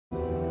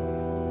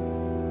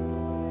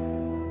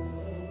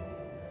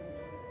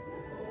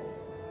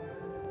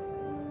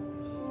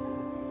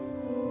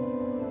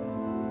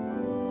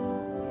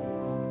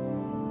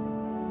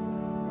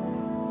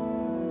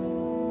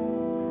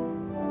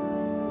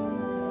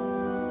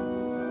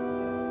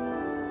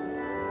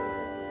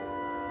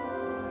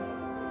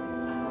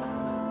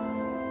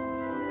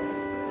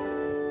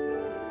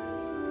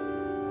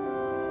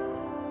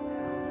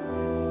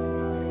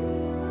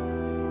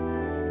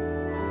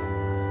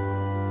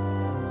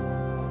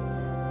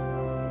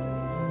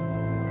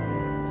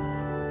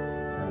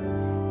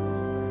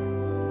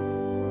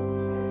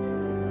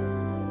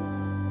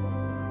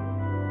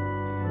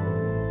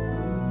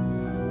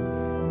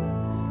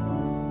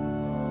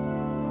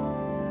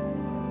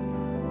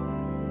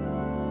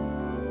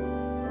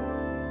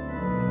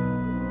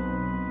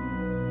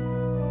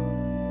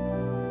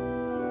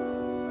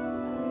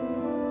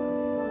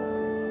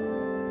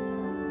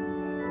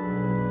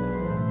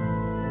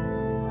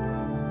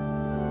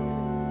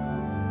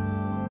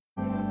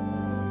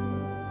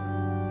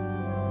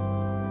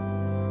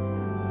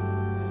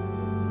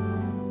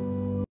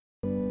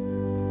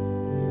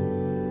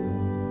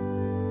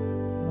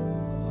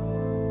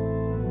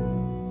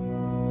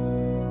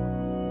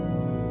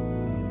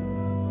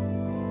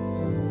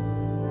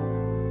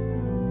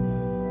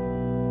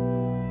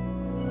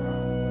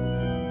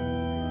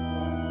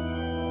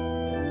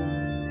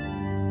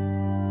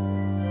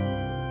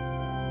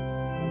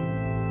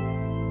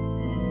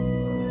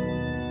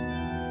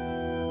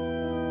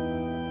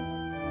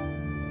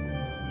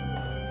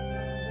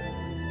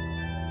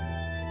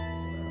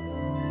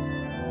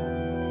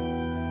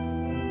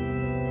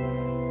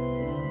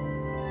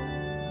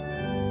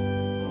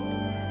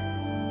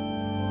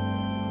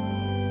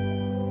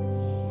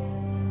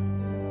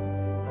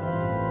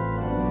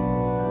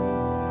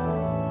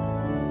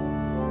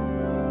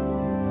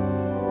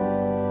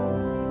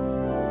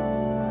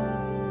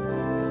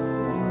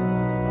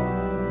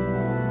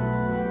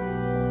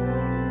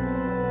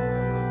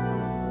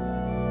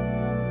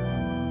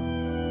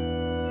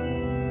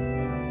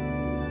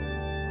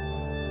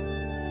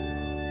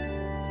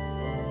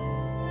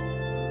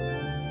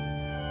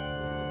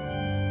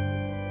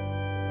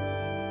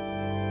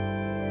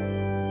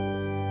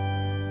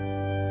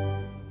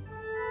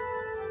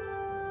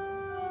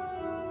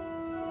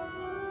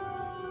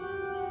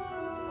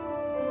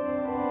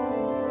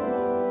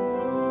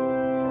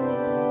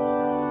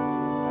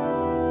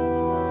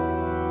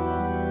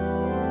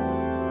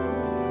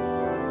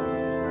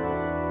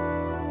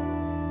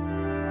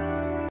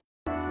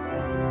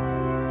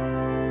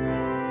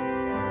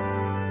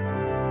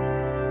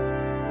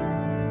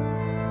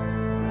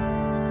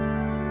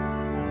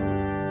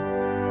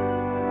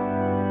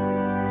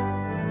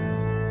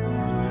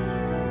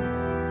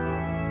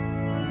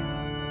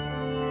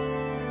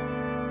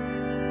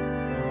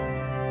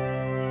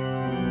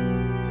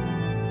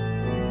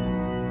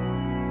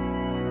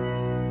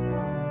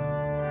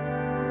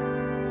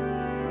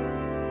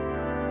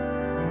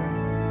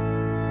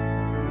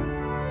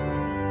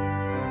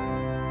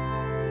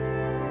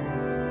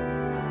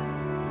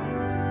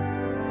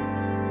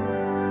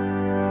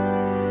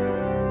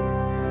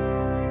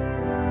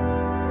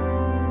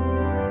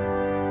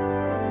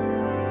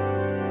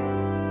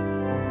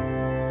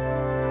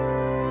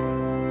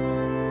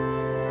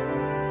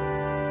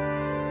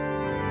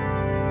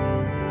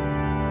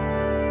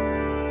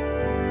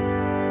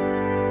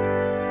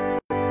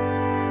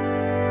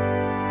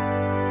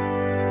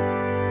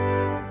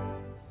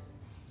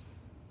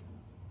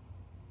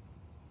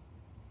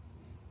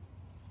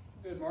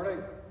Good morning.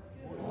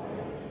 Good morning.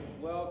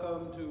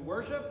 Welcome to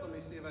worship. Let me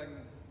see if I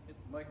can hit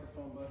the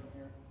microphone button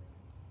here.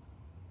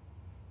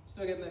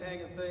 Still getting the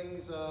hang of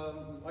things,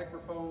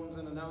 microphones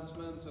and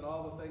announcements and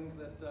all the things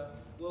that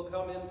will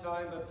come in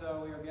time, but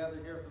we are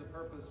gathered here for the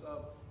purpose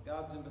of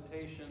God's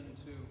invitation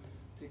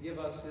to give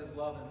us His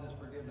love and His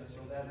forgiveness.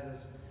 So that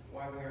is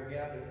why we are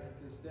gathered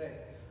this day.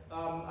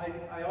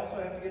 I also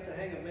have to get the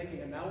hang of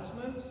making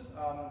announcements.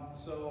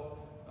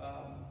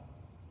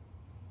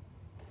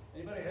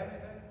 Anybody have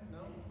anything?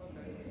 No?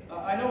 Okay.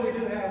 I know we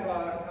do have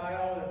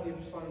Kyle, if you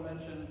just want to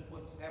mention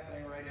what's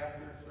happening right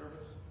after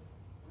service.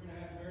 We're going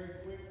to have a very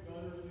quick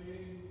donors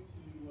meeting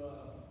to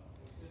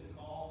extend a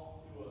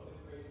call to a fifth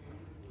grade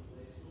teacher for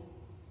the day school.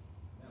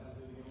 That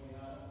will be the only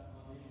item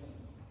on the agenda.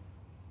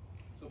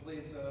 So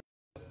please,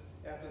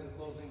 after the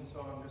closing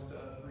song, just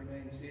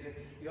remain seated.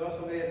 You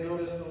also may have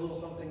noticed a little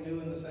something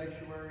new in the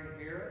sanctuary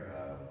here.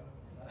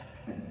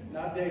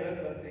 Not David,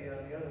 but the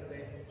other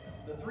thing,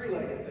 the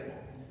three-legged thing.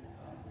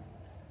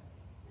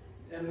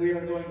 And we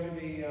are going to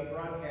be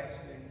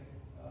broadcasting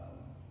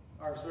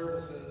our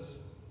services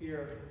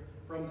here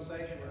from the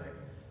sanctuary.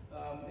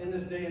 In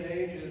this day and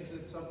age,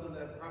 it's something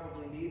that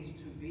probably needs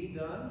to be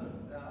done.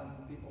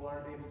 People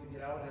aren't able to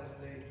get out as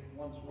they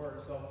once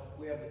were. So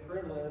we have the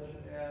privilege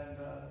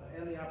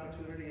and the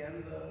opportunity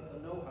and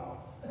the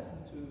know-how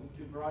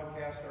to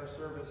broadcast our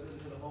service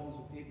into the homes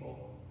of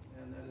people.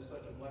 And that is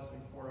such a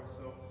blessing for us.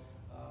 So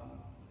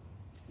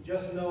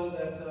just know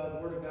that the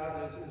Word of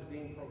God is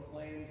being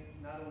proclaimed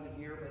not only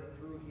here, but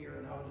through here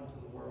and out into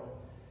the world.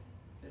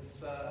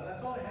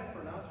 That's all I have for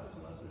announcements,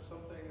 unless there's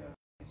something that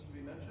needs to be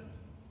mentioned.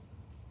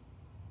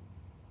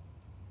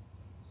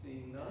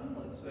 Seeing none,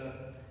 let's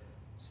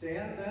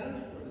stand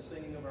then for the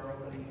singing of our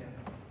opening hymn.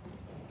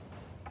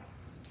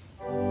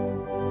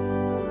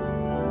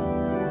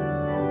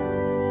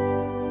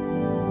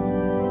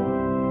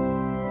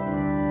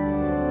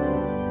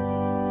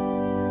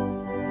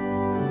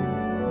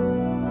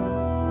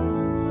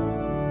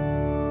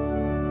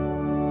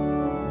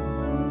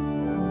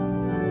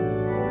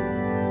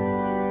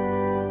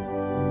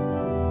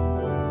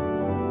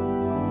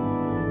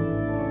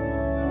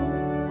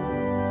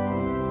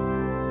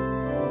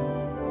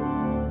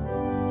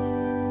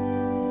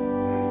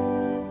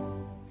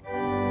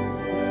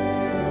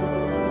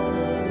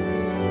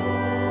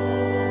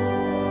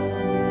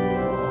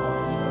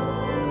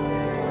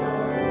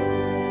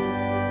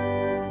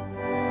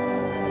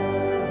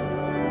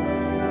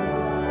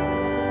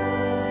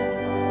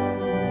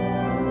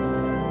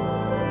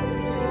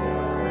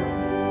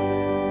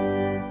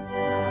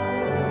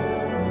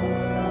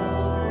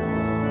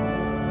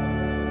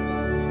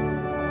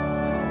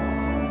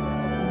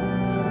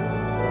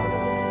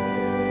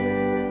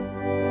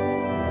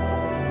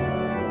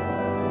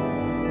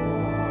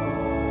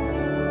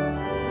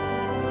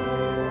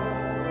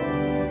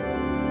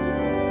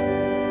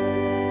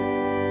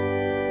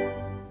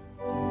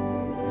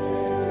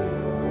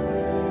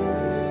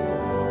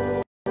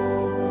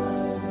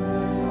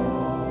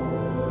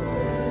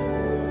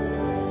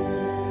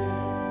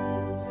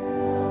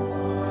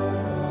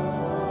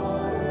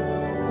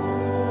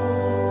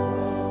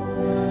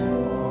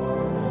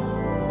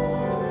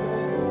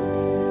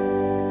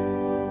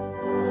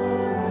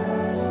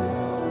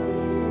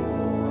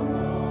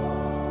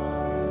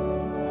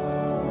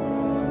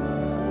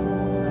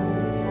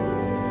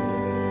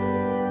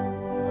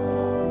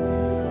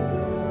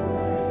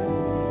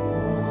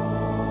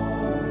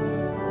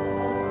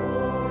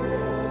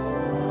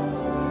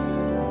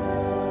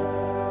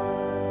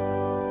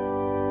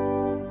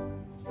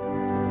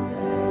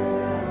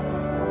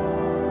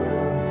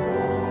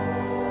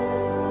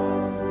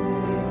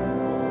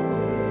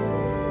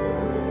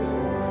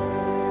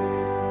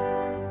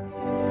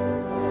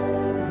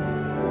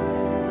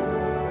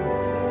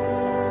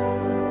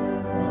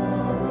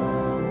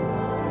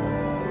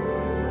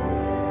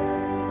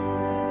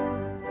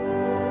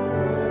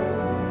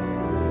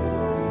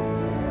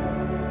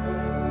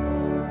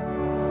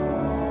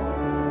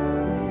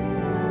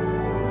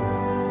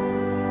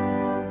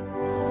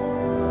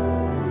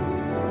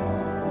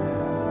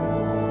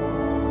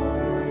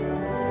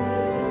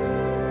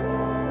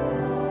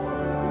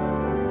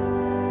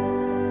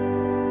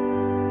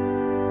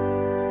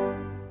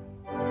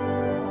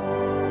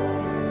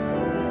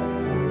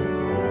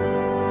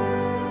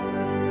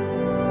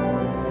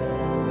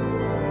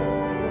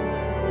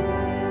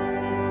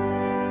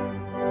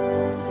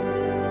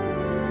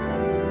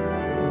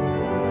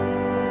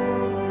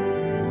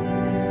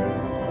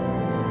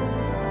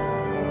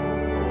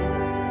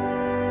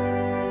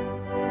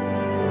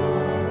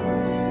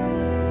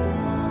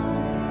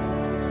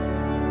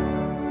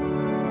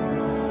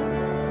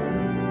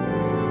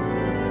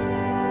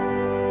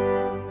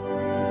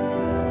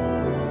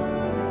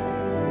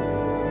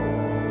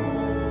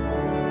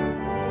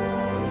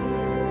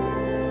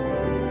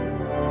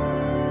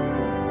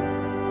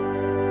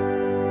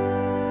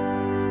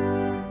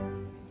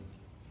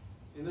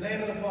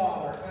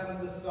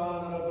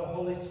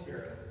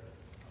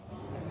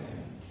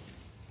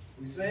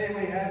 We say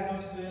we have no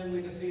sin,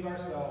 we deceive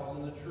ourselves,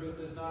 and the truth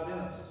is not in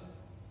us.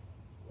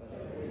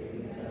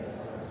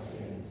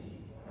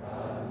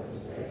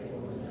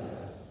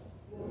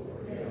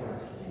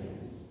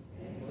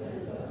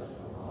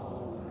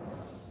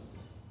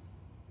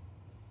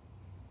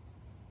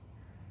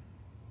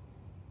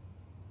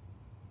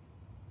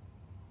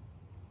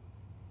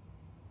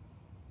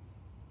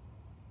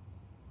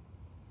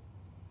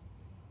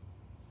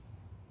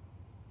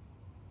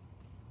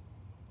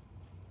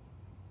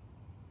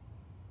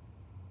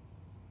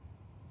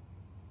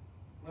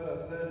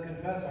 then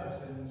confess our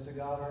sins to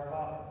God our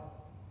Father.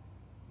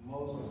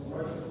 Most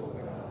merciful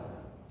God,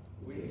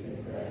 we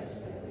confess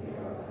that we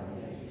are by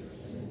nature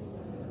sinful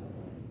and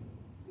unclean.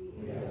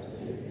 We have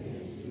sinned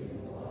against you in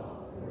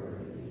thought, word,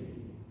 and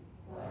deed,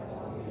 by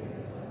all we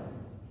have done,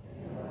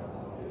 and by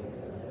all we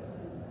have left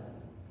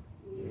undone.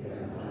 We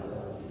have not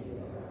loved you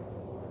with our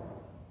whole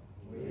heart.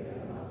 We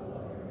have not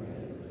loved our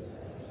neighbors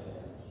as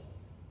ourselves.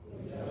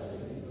 We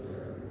justly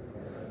deserve your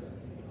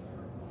present and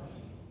eternal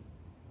punishment.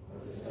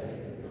 For the sake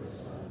of your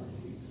Son,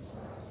 Jesus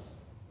Christ,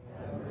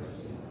 have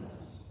mercy on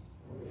us.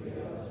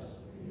 Forgive us,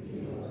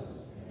 renew us,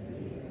 and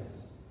lead us,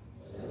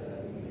 so that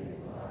we may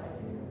abide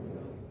in your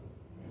will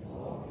and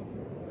walk in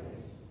your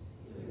ways,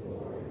 to the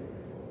glory of your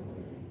holy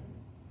name.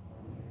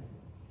 Amen.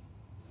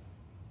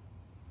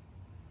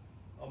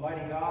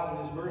 Almighty God,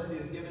 in his mercy,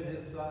 has given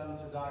his Son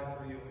to die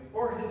for you, and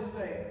for his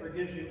sake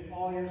forgives you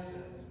all your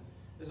sins.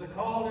 As a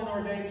called and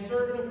ordained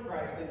servant of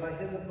Christ, and by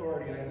his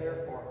authority, I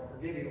therefore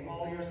forgive you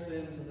all your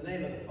sins in the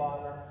name of the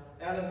Father,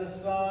 and of the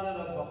Son, and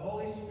of the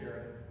Holy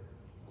Spirit.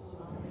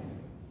 Amen.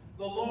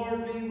 The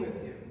Lord be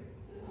with you.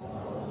 And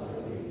also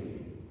with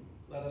you.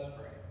 Let us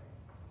pray.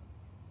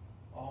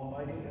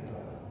 Almighty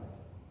God,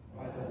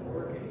 by the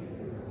working of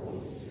your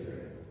Holy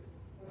Spirit,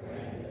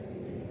 grant that we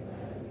may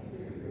gladly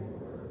hear your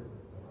word,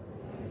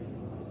 proclaiming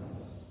among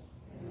us,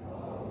 and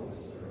follow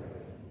its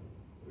direction.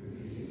 Through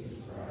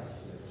Jesus Christ,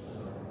 your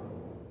Son, our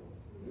Lord,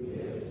 who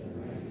lives and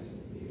reigns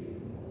with you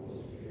in the Holy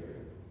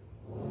Spirit,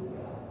 one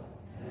God,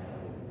 now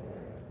and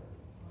forever.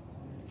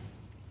 Amen.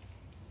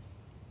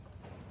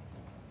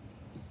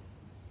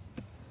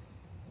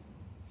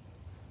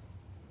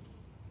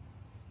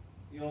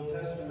 The Old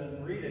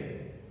Testament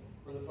reading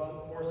for the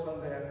fourth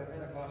Sunday after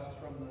Pentecost is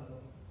from the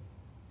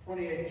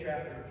 28th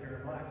chapter of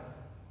Jeremiah.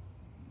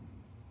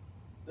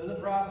 Then the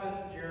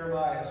prophet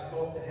Jeremiah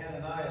spoke to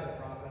Hananiah the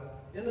prophet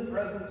in the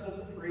presence of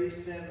the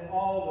priest and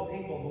all the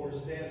people who were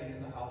standing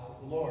in the house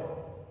of the Lord.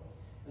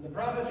 And the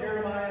prophet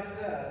Jeremiah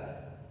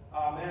said,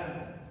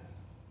 Amen.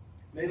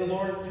 May the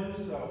Lord do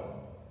so.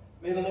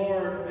 May the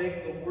Lord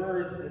make the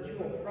words that you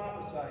have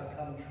prophesied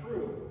come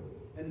true,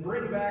 and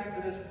bring back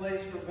to this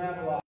place from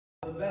Babylon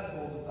the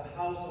vessels of the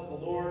house of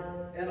the Lord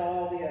and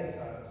all the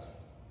exiles.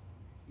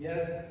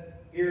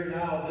 Yet hear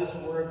now this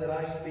word that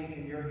I speak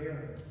in your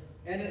hearing,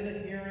 and in the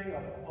hearing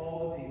of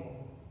all the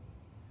people.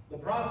 The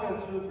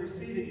prophets who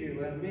preceded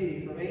you and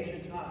me from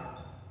ancient times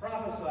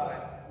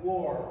prophesied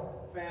war,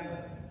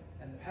 famine,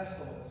 and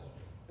pestilence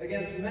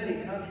against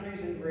many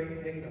countries and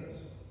great kingdoms.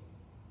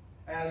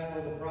 As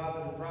for the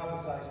prophet who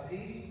prophesies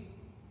peace,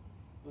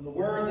 when the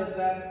word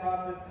that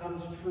prophet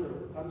comes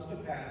to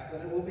pass,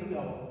 then it will be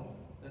known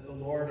that the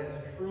Lord has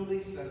truly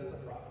sent the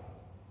prophet.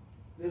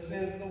 This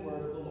is the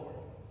word of the Lord.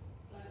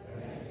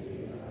 Thanks be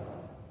to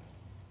God.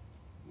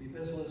 The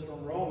epistle is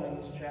from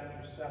Romans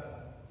chapter 7,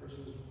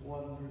 verses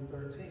 1 through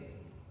 13.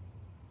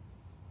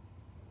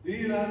 Do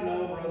you not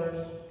know,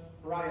 brothers,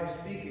 for I am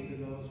speaking to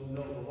those who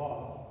know the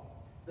law,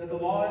 that the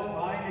law is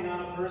binding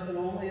on a person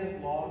only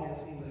as long as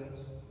he lives?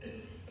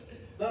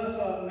 Thus,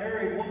 a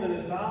married woman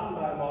is bound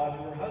by law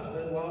to her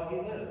husband while he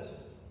lives.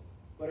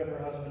 But if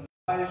her husband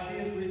dies, she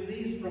is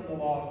released from the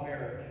law of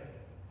marriage.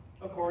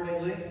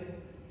 Accordingly,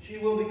 she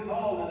will be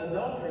called an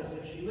adulteress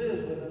if she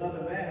lives with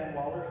another man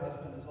while her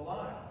husband is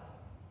alive.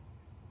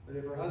 But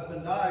if her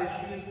husband dies,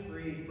 she is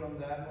freed from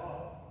that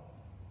law.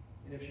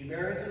 And if she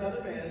marries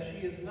another man,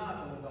 she is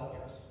not an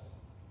adulteress.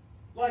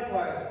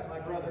 Likewise, my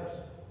brothers,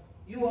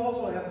 you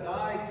also have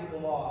died to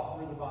the law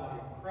through the body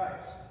of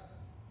Christ,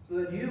 so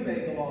that you may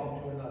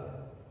belong to another,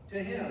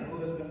 to him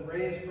who has been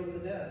raised from the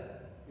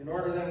dead, in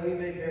order that we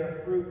may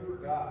bear fruit for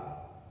God.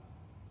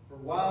 For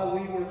while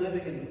we were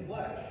living in the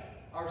flesh,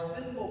 our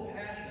sinful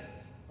passions,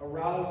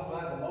 aroused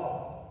by the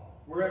law,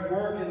 were at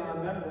work in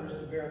our members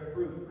to bear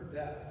fruit for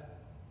death.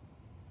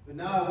 But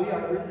now we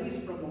are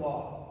released from the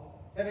law,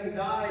 having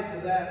died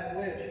to that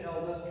which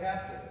held us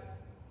captive,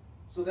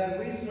 so that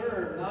we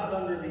serve not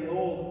under the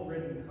old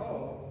written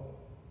code,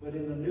 but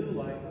in the new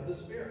life of the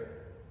Spirit.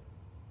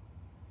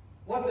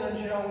 What then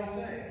shall we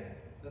say?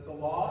 That the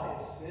law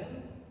is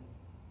sin?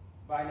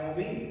 By no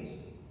means.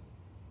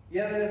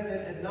 Yet if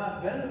it had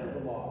not been for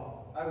the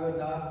law, I would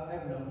not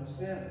have known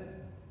sin.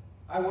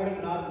 I would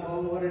have not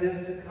known what it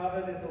is to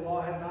covet if the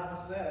law had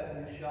not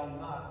said, you shall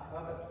not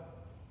covet.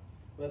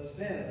 But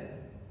sin,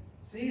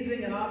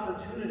 seizing an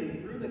opportunity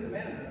through the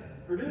commandment,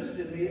 produced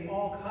in me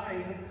all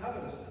kinds of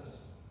covetousness.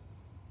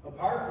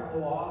 Apart from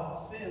the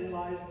law, sin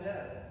lies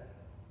dead.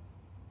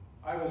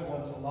 I was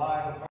once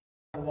alive apart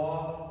from the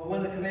law, but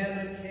when the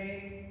commandment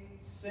came,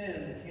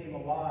 sin came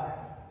alive,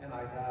 and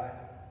I died.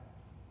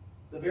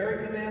 The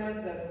very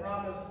commandment that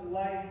promised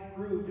life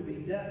proved to be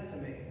death to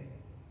me.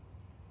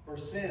 For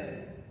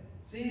sin,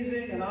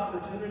 seizing an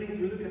opportunity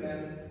through the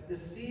commandment,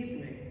 deceived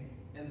me,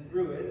 and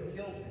through it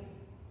killed me.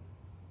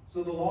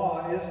 So the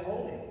law is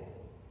holy,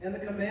 and the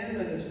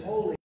commandment is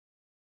holy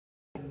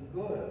and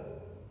good.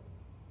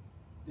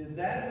 Did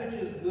that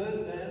which is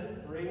good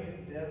then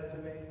bring death to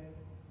me?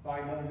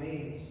 By no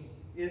means.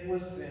 It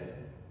was sin,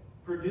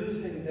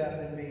 producing death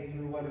in me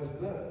through what is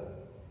good,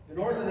 in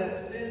order that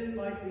sin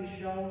might be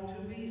shown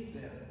to be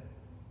sin,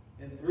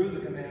 and through the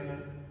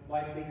commandment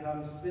might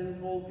become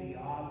sinful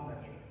beyond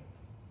measure.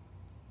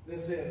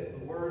 This is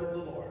the word of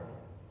the Lord.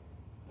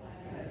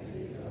 And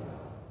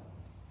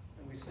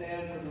we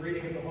stand for the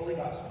reading of the Holy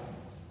Gospel.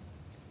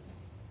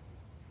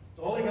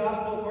 The Holy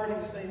Gospel according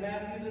to St.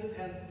 Matthew, the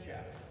 10th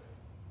chapter.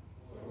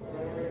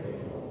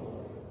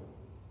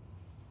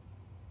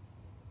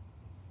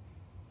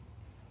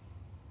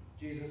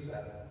 Jesus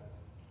said,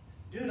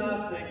 "Do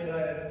not think that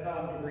I have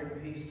come to bring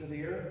peace to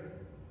the earth.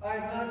 I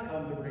have not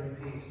come to bring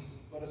peace,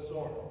 but a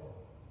sword.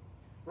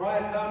 For I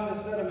have come to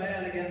set a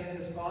man against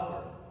his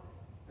father,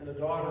 and a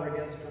daughter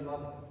against her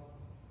mother,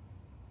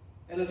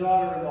 and a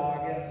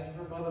daughter-in-law against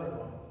her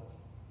mother-in-law.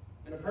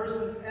 And a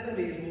person's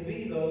enemies will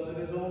be those of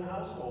his own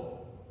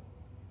household.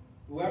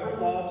 Whoever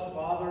loves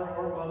father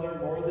or mother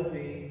more than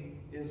me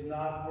is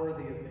not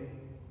worthy of me.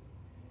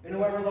 And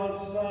whoever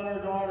loves son or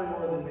daughter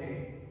more than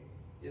me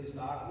is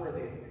not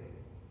worthy of me.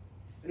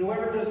 And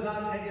whoever does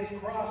not take his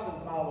cross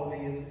and follow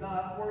me is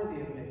not worthy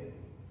of me.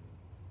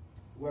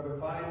 Whoever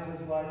finds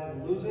his life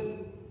will lose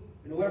it,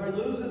 and whoever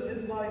loses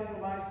his life for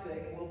my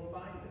sake will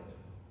find it.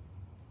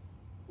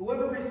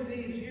 Whoever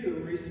receives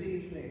you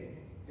receives me,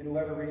 and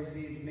whoever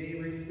receives me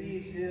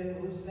receives him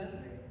who sent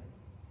me.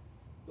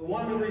 The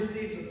one who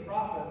receives a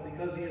prophet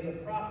because he is a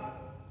prophet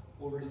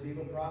will receive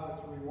a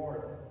prophet's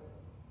reward.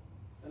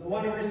 And the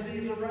one who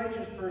receives a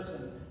righteous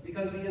person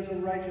because he is a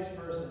righteous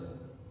person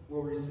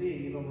will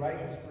receive a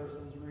righteous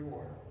person's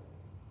reward.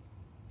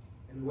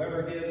 And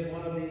whoever gives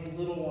one of these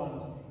little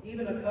ones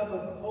even a cup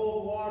of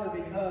cold water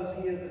because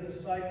he is a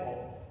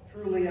disciple,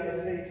 truly I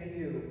say to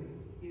you,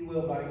 he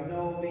will by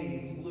no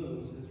means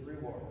lose his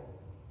reward."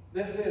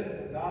 This is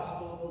the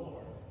gospel of the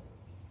Lord.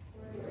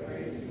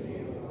 Praise to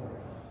you, Lord.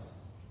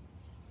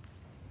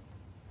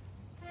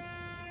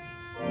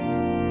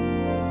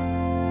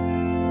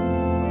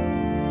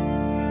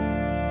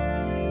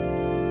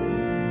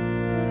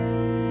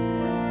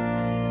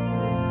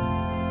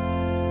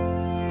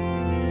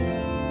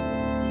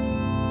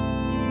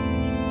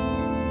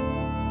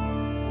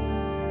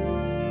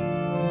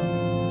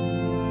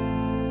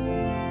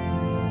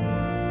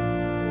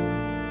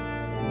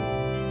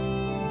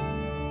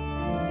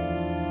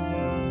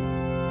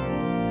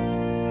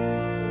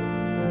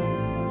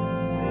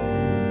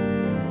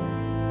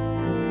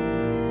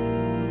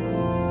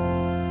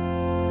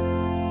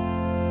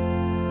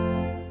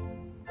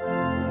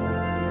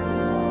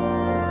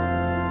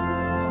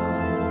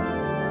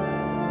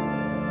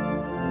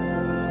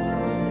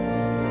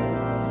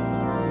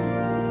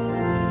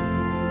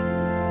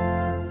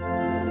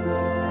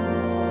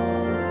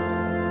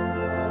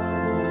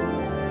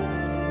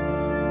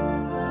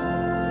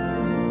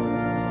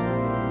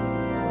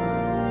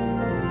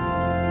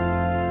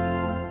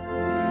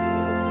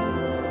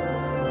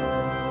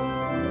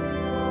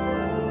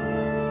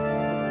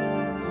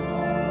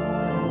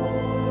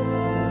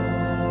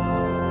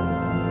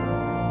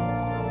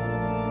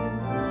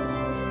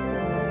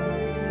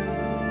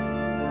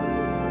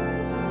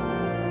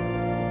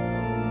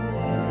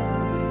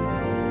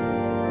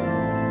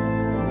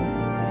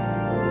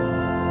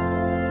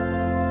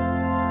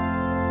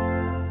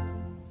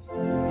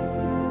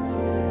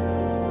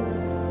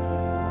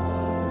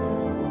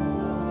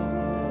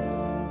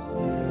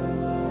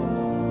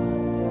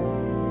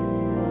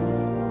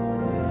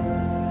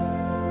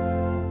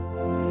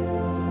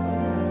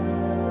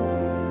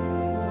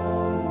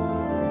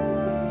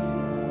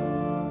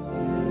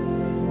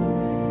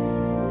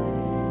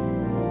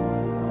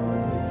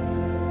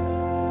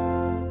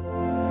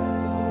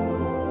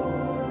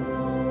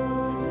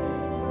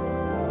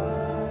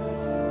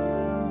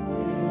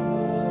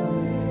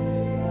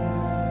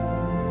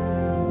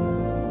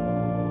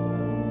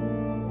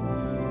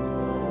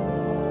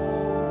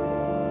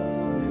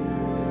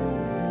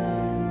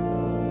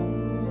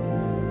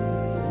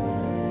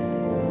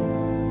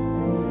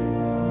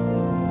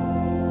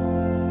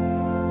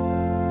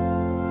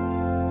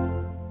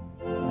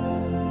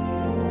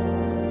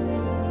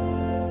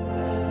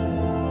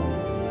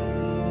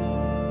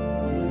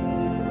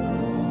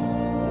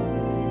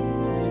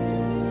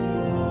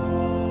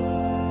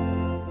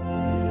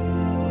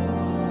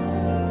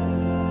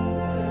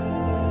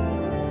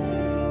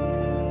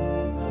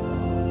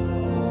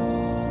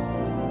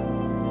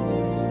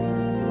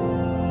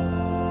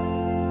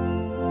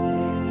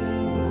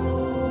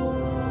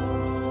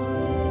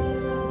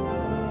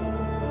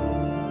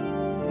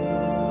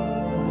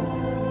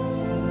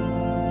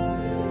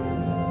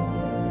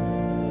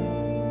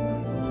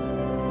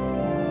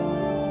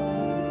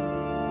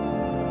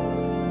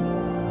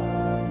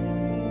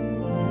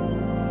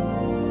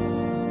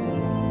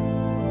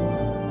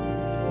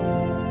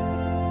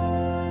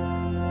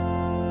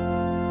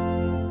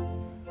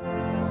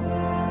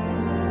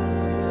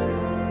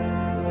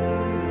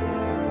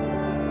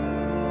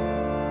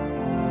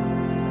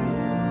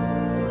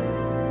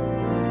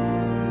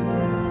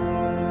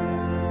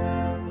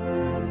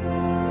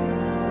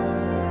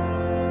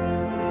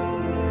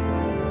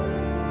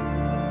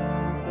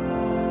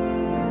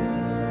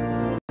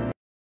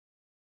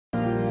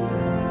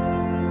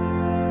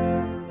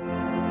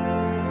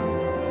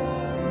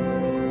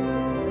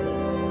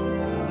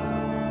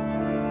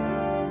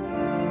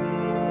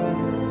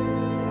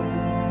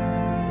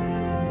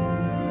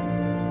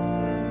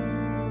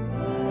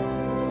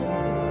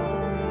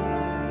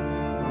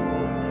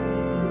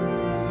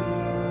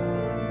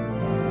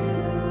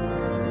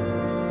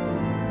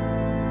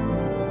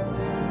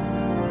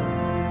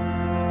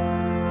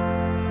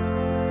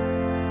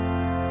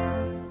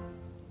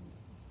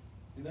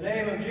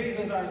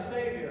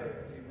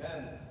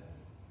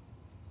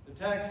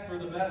 The text for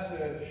the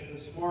message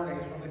this morning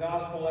is from the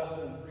gospel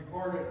lesson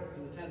recorded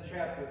in the 10th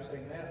chapter of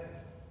St. Matthew.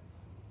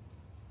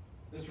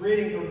 This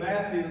reading from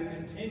Matthew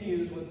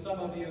continues what some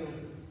of you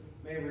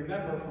may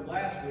remember from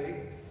last week,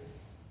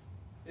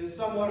 is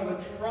somewhat of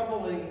a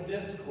troubling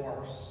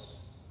discourse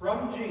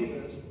from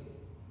Jesus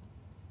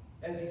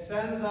as he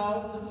sends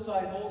out the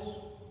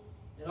disciples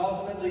and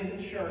ultimately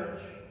the church,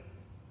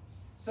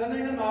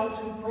 sending them out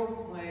to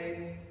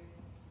proclaim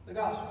the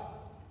gospel.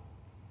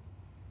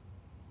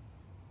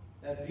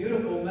 That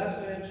beautiful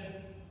message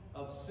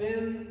of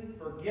sin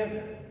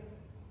forgiven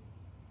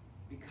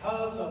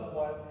because of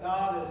what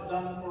God has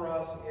done for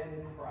us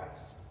in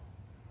Christ.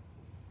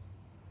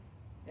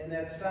 And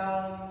that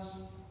sounds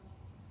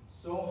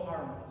so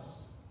harmless.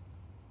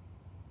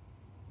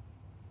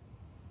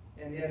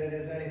 And yet it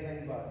is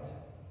anything but.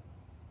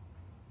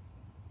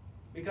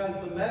 Because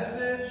the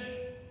message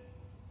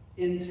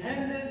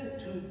intended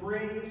to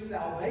bring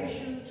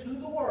salvation to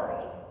the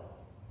world,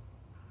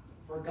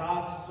 for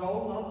God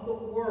so loved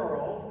the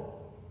world,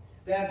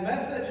 that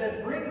message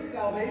that brings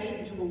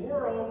salvation to the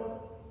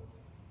world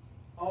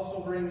also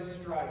brings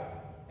strife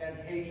and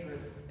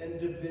hatred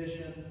and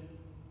division,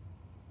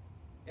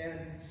 and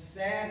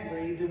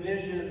sadly,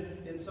 division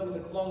in some of the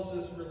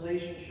closest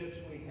relationships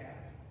we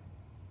have.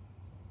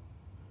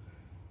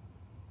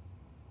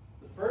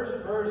 The first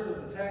verse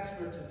of the text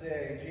for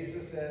today,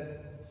 Jesus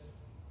said,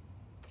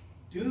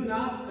 "Do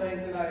not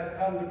think that I have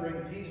come to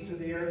bring peace to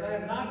the earth. I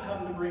have not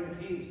come to bring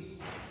peace,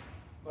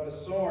 but a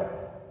sword."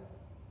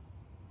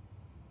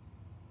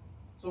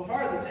 So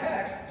far the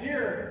text,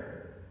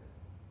 dear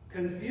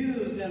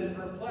confused and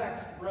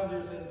perplexed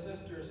brothers and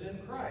sisters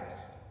in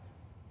Christ,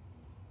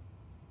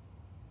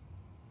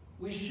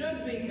 we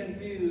should be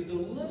confused, a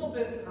little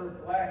bit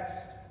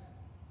perplexed.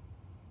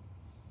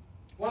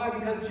 Why?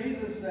 Because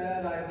Jesus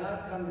said, "I have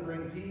not come to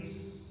bring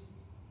peace,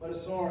 but a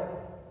sword."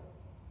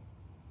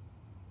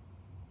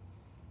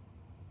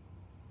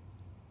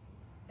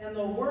 And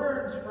the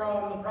words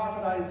from the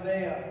prophet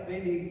Isaiah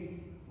may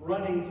be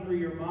running through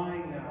your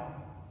mind now,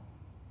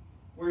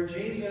 where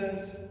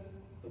Jesus,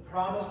 the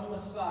promised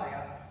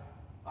Messiah,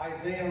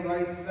 Isaiah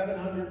writes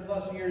 700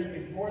 plus years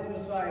before the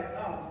Messiah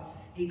comes,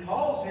 he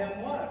calls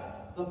him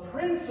what? The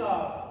Prince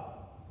of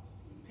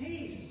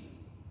Peace.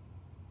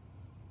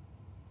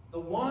 The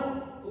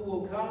one who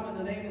will come in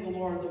the name of the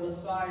Lord, the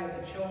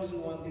Messiah, the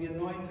chosen one, the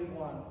anointed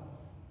one,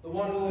 the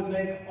one who would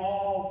make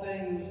all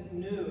things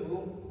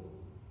new.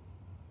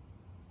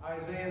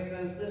 Isaiah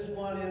says this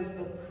one is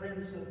the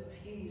Prince of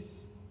Peace.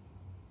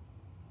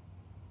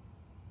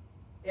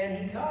 And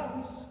he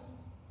comes,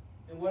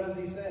 and what does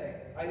he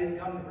say? I didn't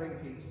come to bring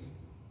peace.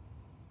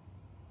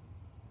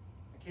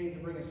 I came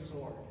to bring a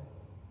sword.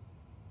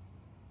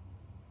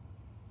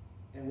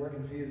 And we're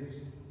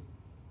confused.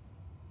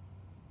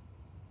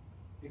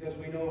 Because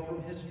we know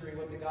from history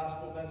what the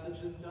gospel message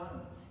has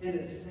done. It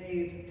has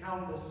saved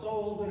countless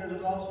souls, but it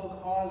has also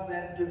caused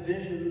that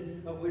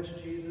division of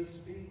which Jesus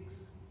speaks.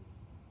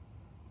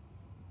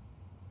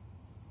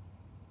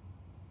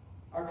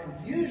 Our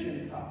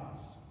confusion comes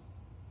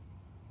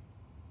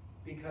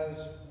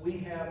because we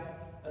have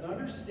an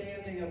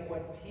understanding of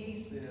what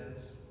peace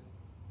is,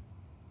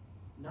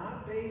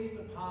 not based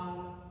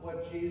upon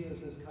what Jesus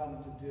has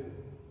come to do.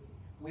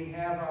 We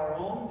have our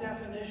own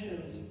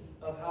definitions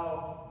of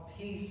how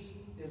peace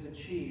is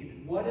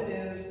achieved, what it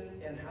is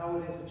and how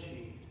it is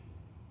achieved.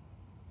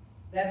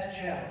 That's a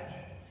challenge,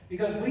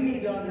 because we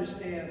need to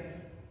understand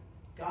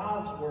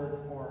God's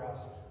word for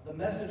us, the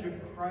message of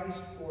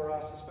Christ for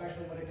us,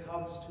 especially when it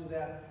comes to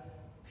that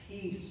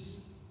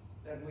peace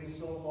that we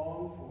so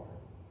long for.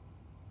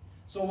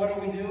 So what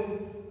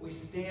do? We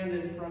stand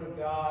in front of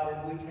God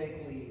and we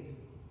take lead.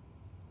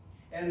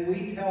 And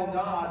we tell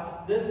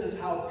God, this is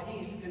how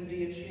peace can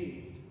be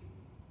achieved.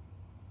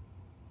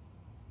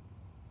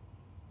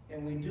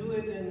 And we do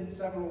it in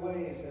several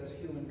ways as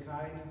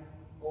humankind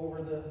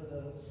over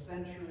the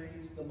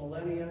centuries, the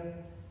millennia.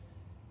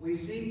 We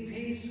seek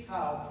peace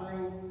how?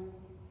 Through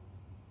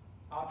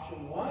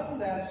option one,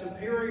 that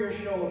superior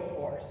show of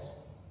force.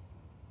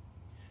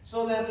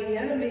 So that the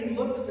enemy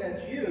looks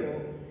at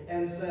you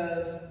and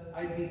says,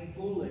 I'd be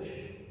foolish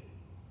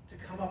to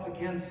come up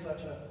against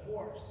such a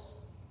force.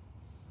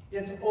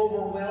 It's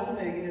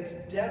overwhelming, it's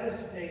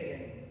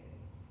devastating.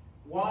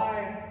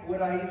 Why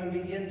would I even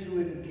begin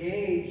to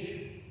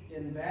engage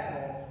in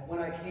battle when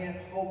I can't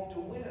hope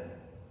to win?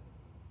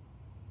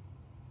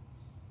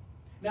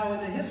 Now, in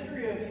the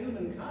history of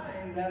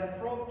humankind, that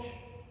approach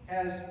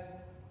has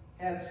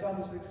had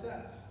some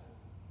success.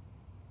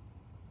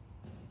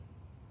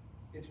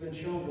 It's been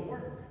shown to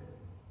work.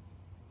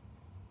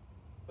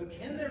 But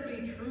can there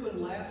be true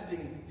and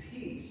lasting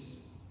peace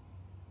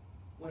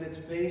when it's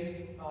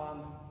based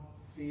on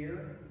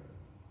fear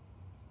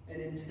and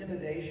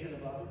intimidation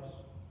of others?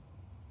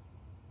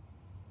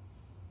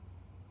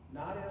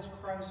 Not as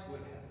Christ would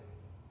have.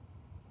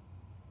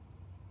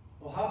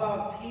 Well, how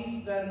about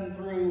peace then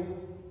through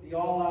the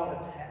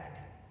all-out attack?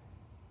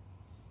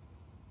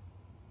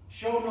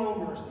 Show no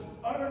mercy,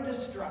 utter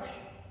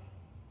destruction.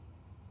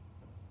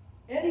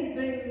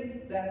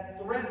 Anything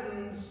that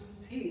threatens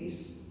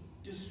peace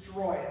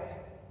destroy it.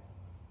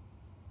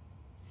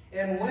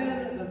 And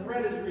when the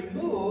threat is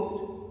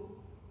removed,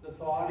 the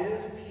thought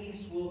is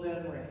peace will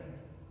then reign.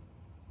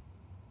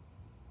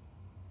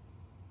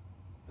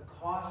 The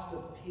cost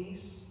of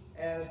peace,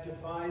 as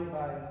defined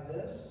by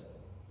this,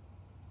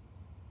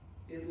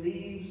 it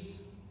leaves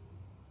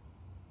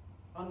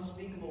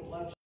unspeakable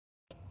bloodshed,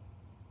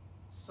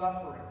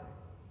 suffering,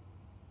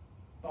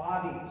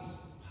 bodies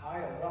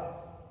piled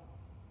up.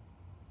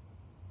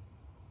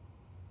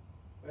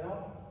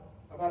 Well,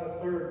 how about a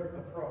third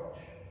approach?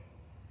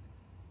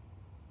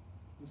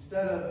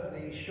 Instead of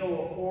the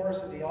show of force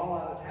and the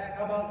all-out attack,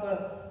 how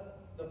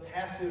about the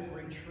passive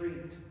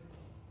retreat?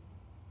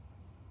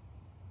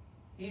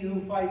 He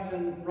who fights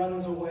and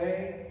runs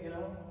away,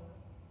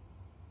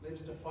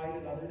 lives to fight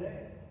another day.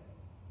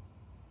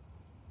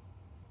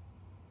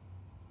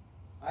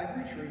 I've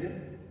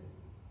retreated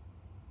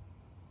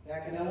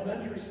back in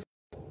elementary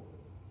school.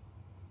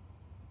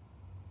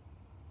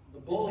 The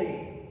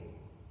bully,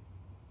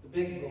 the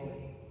big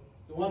bully,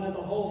 the one that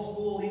the whole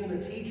school, even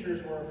the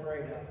teachers, were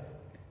afraid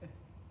of.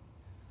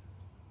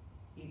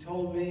 He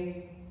told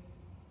me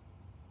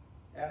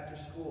after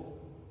school.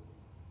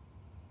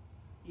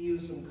 He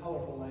used some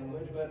colorful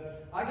language,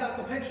 but I got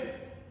the picture.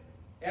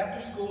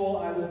 After school,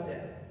 I was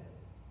dead.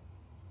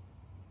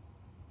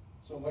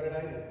 So what did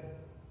I do?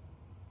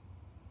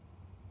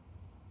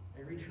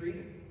 I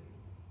retreated.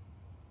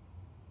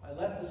 I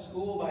left the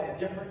school by a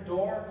different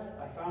door.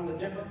 I found a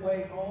different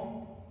way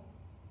home.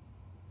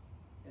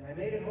 And I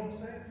made it home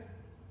safe.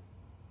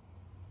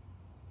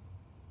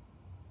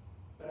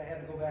 But I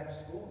had to go back to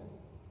school.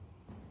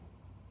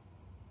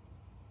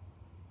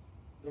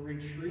 The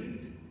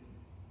retreat,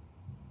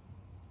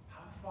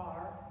 how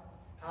far,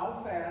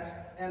 how fast,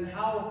 and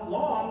how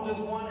long does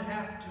one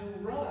have to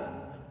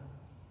run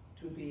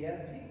to be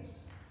at peace?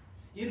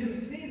 You can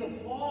see the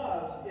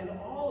flaws in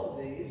all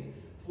of these.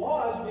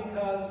 Flaws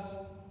because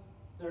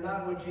they're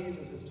not what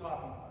Jesus is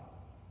talking about.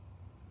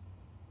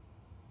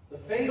 The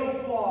fatal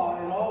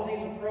flaw in all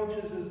these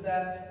approaches is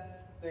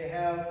that they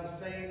have the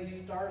same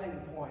starting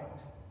point.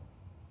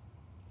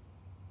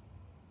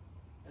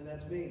 And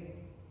that's me.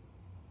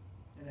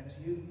 And that's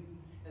you.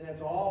 And that's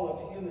all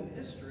of human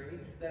history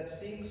that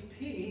seeks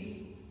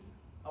peace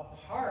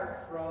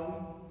apart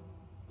from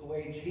the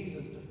way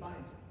Jesus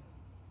defines it.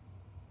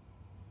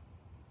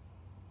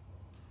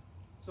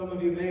 Some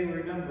of you may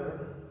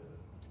remember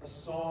a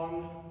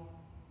song.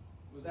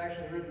 It was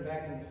actually written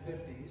back in the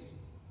 50s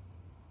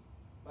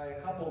by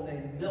a couple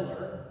named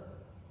Miller.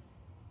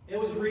 It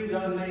was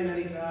redone many,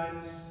 many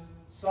times,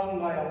 sung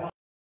by a lot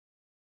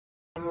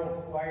of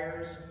rural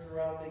choirs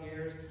throughout the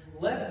years.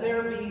 Let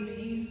there be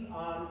peace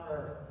on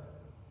earth.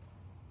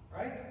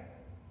 Right?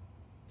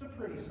 It's a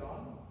pretty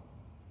song.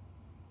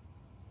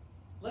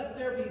 Let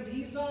there be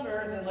peace on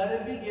earth, and let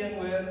it begin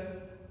with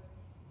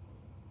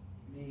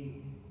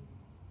me.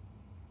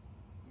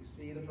 You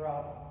see the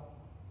problem.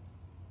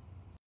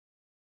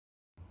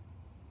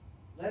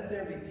 Let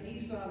there be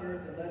peace on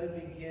earth, and let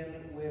it begin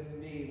with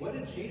me. What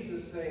did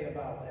Jesus say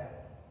about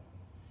that?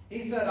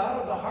 He said,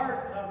 out of the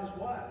heart comes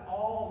what?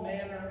 All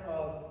manner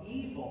of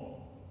evil.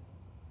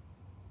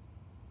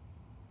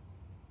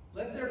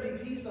 Let there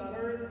be peace on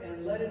earth,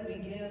 and let it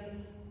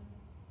begin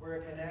where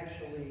it can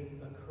actually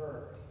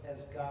occur,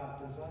 as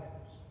God desires.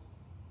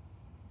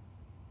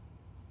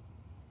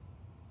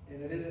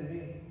 And it isn't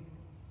me.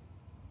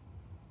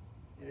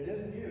 And it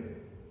isn't you.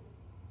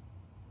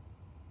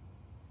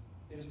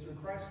 It is through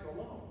Christ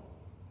alone,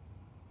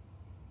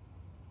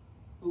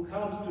 who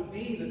comes to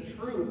be the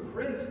true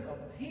Prince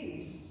of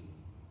Peace,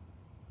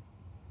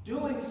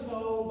 doing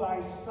so by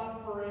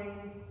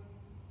suffering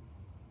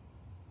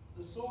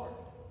the sword.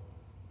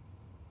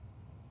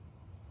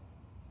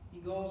 He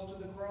goes to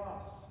the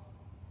cross.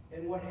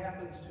 And what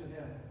happens to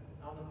him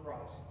on the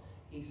cross?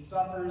 He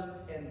suffers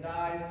and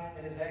dies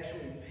and is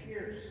actually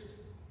pierced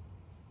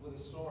with a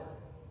sword.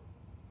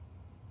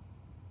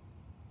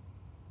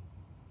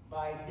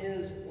 By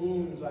his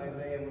wounds,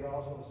 Isaiah would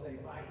also say,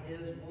 by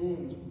his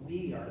wounds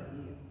we are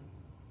healed.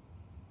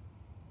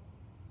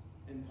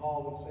 And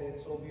Paul would say it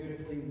so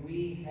beautifully,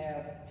 we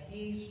have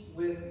peace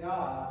with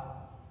God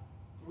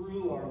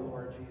through our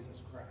Lord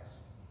Jesus Christ.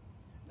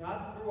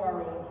 Not through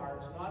our own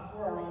hearts, not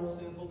through our own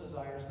sinful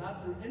desires,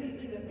 not through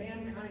anything that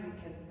mankind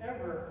can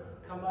ever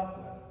come up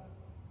with,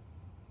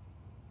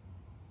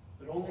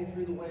 but only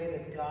through the way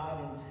that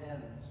God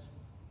intends.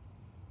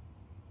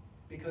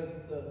 Because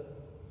the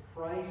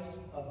price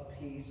of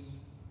peace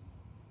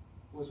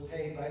was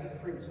paid by the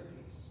Prince of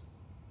Peace.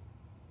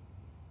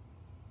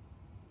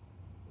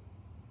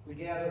 We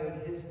gather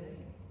in his name.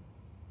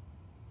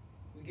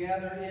 We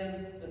gather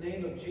in the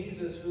name of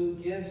Jesus, who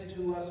gives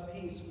to us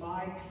peace.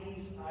 My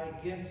peace I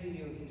give to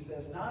you, he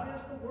says, not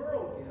as the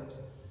world gives,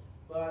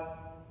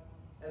 but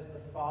as the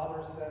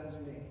Father sends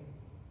me.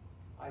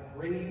 I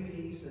bring you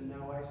peace, and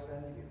now I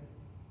send you.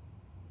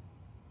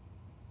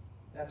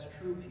 That's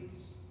true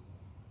peace.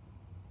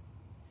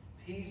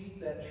 Peace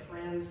that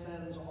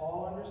transcends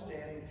all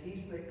understanding.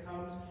 Peace that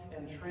comes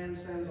and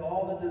transcends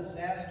all the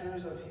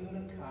disasters of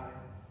humankind.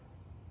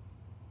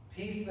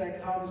 Peace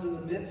that comes in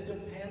the midst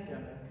of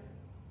pandemic.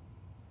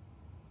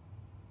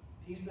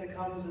 Peace that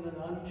comes in an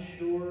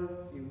unsure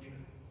future.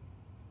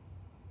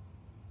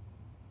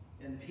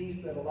 And peace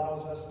that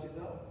allows us to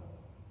go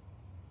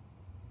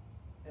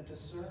and to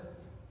serve.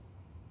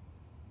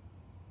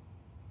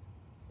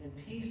 And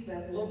peace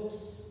that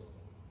looks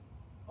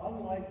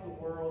unlike the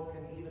world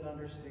can even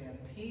understand.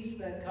 Peace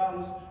that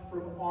comes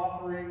from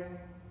offering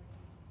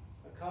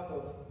a cup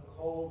of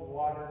cold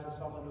water to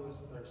someone who is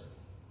thirsty.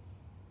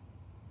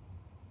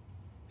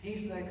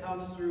 Peace that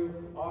comes through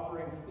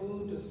offering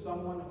food to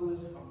someone who is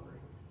hungry.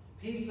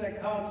 Peace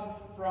that comes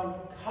from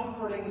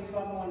comforting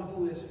someone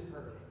who is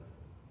hurting.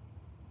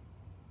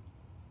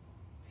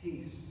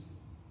 Peace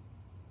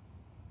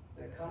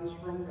that comes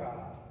from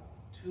God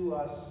to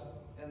us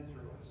and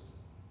through us.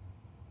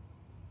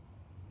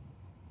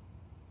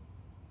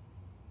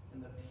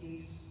 And the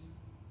peace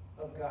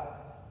of God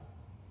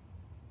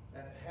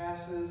that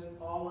passes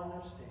all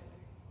understanding,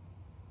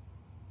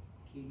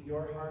 keep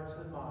your hearts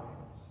and minds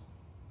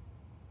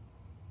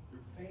through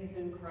faith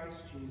in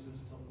Christ Jesus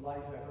to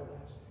life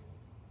everlasting.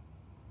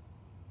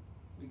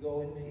 We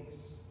go in peace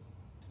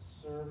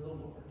to serve the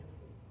Lord.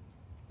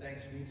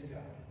 Thanks be to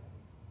God.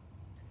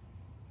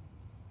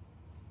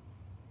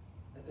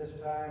 At this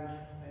time,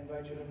 I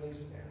invite you to please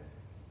stand.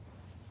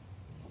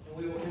 And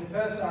we will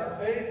confess our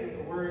faith with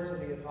the words of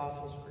the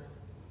Apostles' Creed.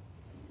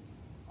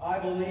 I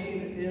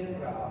believe in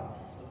God,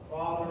 the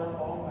Father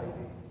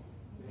Almighty,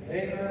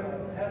 maker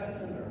of heaven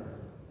and earth,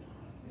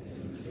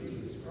 and in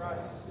Jesus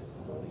Christ,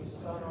 his only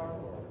Son, our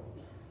Lord,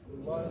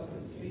 who was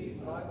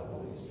conceived by the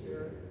Holy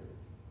Spirit,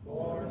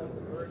 born of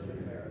the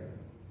Virgin Mary,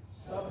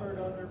 suffered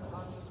under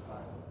Pontius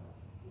Pilate,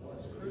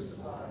 was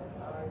crucified,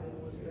 died,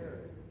 and was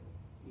buried.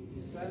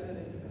 He descended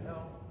into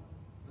hell.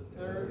 The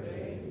third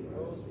day he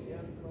rose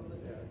again from the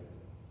dead.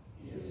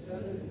 He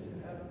ascended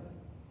into heaven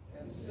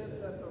and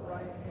sits at the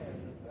right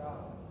hand of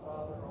God, the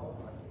Father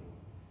Almighty.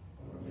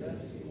 From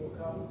thence he will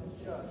come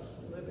to judge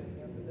the living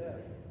and the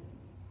dead.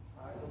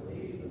 I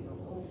believe in the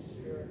Holy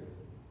Spirit,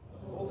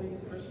 the holy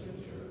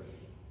Christian church,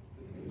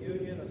 the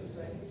communion of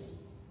saints,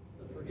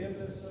 the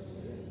forgiveness of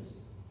sins,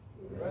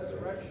 the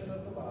resurrection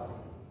of the body,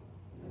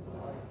 and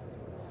the life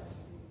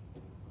everlasting.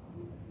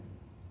 Amen.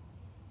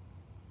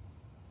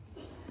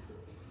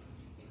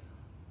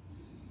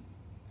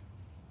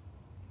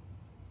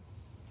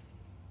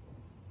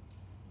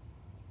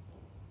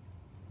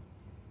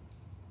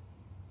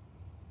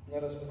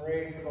 Let us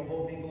pray for the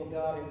whole people of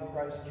God in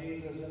Christ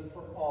Jesus and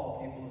for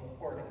all people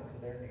according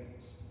to their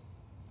needs.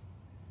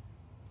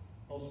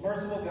 Most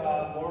merciful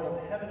God, Lord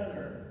of heaven and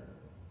earth,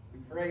 we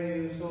pray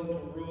you so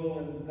to rule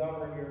and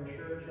govern your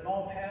church and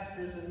all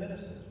pastors and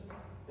ministers,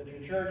 that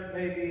your church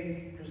may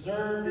be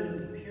preserved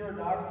in the pure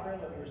doctrine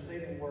of your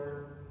saving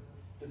word,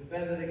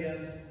 defended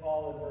against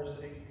all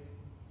adversity,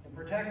 and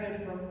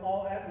protected from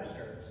all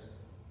adversaries,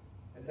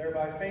 and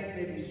thereby faith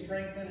may be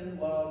strengthened and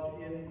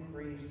love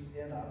increased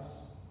in us.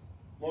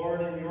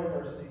 Lord, in your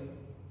mercy,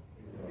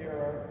 hear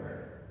our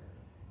prayer.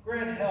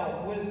 Grant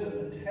health,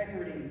 wisdom,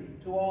 integrity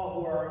to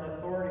all who are in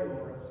authority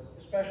over us,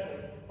 especially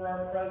for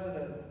our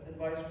president and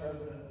vice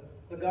president,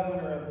 the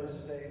governor of this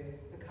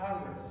state, the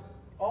Congress,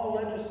 all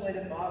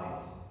legislative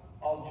bodies,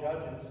 all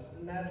judges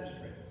and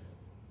magistrates.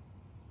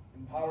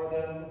 Empower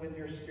them with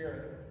your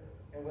spirit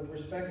and with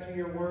respect to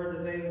your word,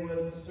 that they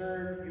would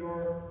serve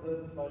your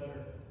good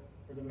pleasure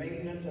for the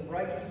maintenance of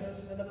righteousness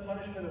and the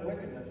punishment of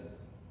wickedness,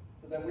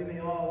 so that we may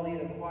all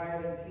lead a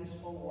quiet and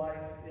peaceful life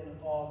in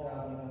all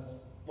godliness.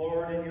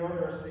 Lord, in your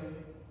mercy,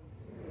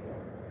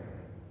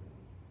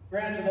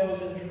 grant to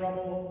those in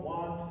trouble,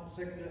 want,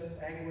 sickness,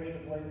 anguish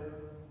of labor,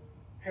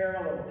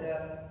 peril of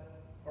death,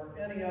 or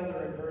any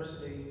other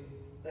adversity,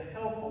 the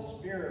healthful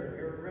spirit of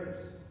your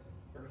grace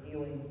for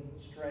healing,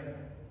 strength,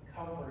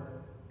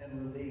 comfort,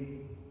 and relief.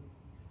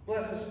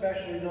 Bless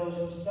especially those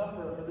who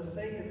suffer for the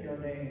sake of your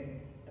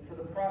name and for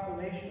the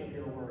proclamation of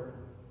your word.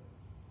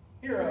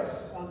 Hear us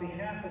on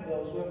behalf of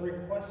those who have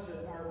requested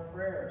our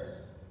prayers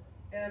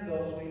and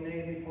those we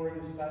name before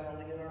you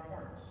silently in our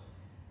hearts.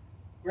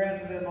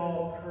 Grant to them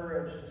all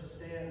courage to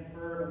stand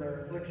firm in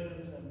their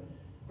afflictions, and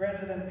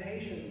grant to them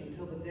patience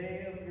until the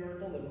day of your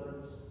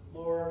deliverance.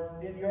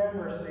 Lord, in your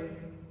mercy,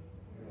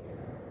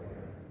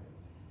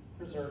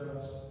 preserve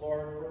us,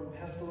 Lord, from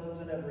pestilence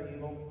and every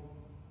evil.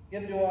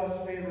 Give to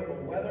us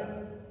favorable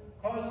weather.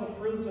 Cause the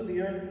fruits of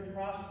the earth to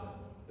prosper,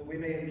 that we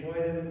may enjoy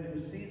them in due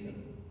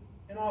season,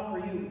 and offer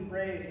you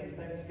praise and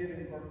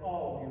thanksgiving for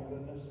all of your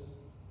goodness.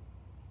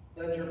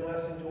 Lend your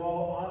blessing to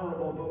all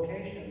honorable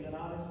vocations and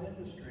honest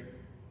industry,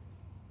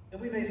 that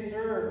we may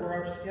serve where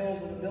our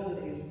skills and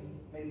abilities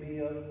may be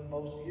of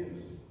most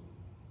use.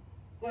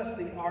 Bless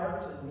the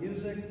arts and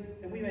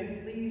music, that we may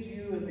please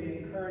you and be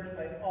encouraged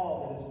by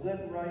all that is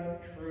good,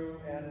 right,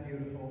 true, and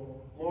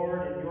beautiful.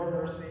 Lord, in your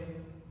mercy,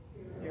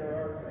 hear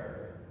our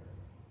prayer.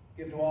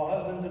 Give to all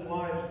husbands and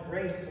wives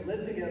grace to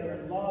live together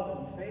in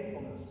love and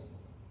faithfulness.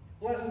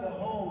 Bless the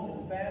homes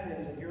and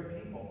families of your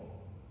people,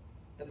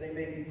 that they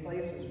may be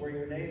places where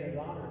your name is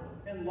honored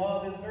and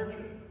love is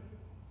nurtured.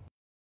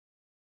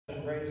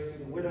 Grace to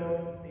the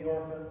widow, the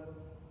orphan,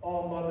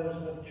 all mothers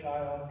with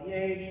child, the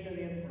aged and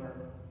the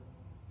infirm,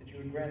 that you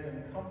would grant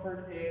them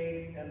comfort,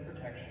 aid, and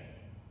protection.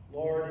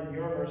 Lord, in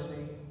your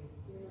mercy,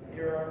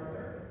 hear our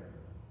prayer.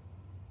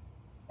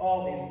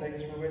 All these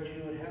things for which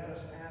you would have us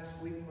ask,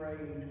 we pray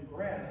you to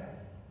grant,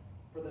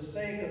 for the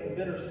sake of the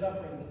bitter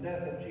sufferings and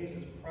death of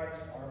Jesus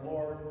Christ our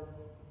Lord,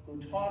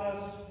 who taught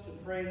us to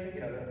pray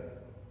together.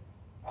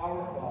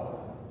 Our Father,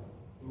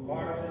 who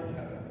art in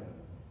heaven,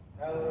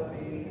 hallowed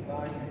be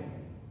thy name.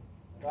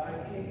 Thy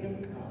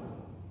kingdom come,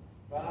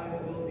 thy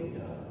will be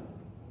done,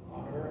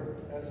 on earth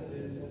as it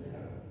is in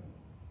heaven.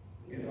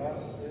 Give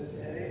us this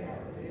day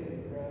our daily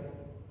bread,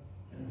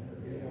 and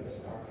forgive us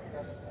our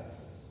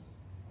trespasses,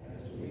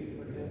 as we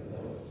forgive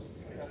those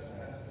who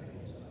trespass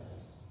against us.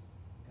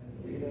 And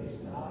lead us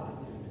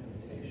not into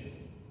temptation,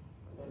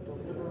 but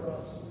deliver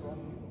us from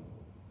evil.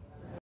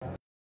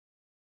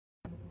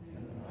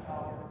 And the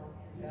power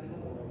and the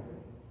glory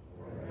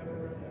forever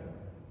and ever.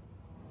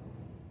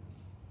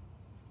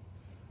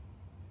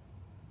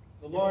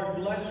 The Lord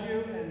bless you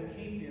and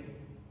keep you.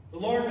 The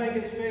Lord make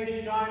his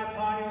face shine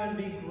upon you and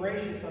be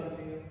gracious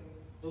unto you.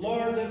 The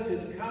Lord lift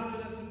his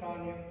countenance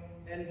upon you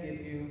and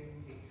give you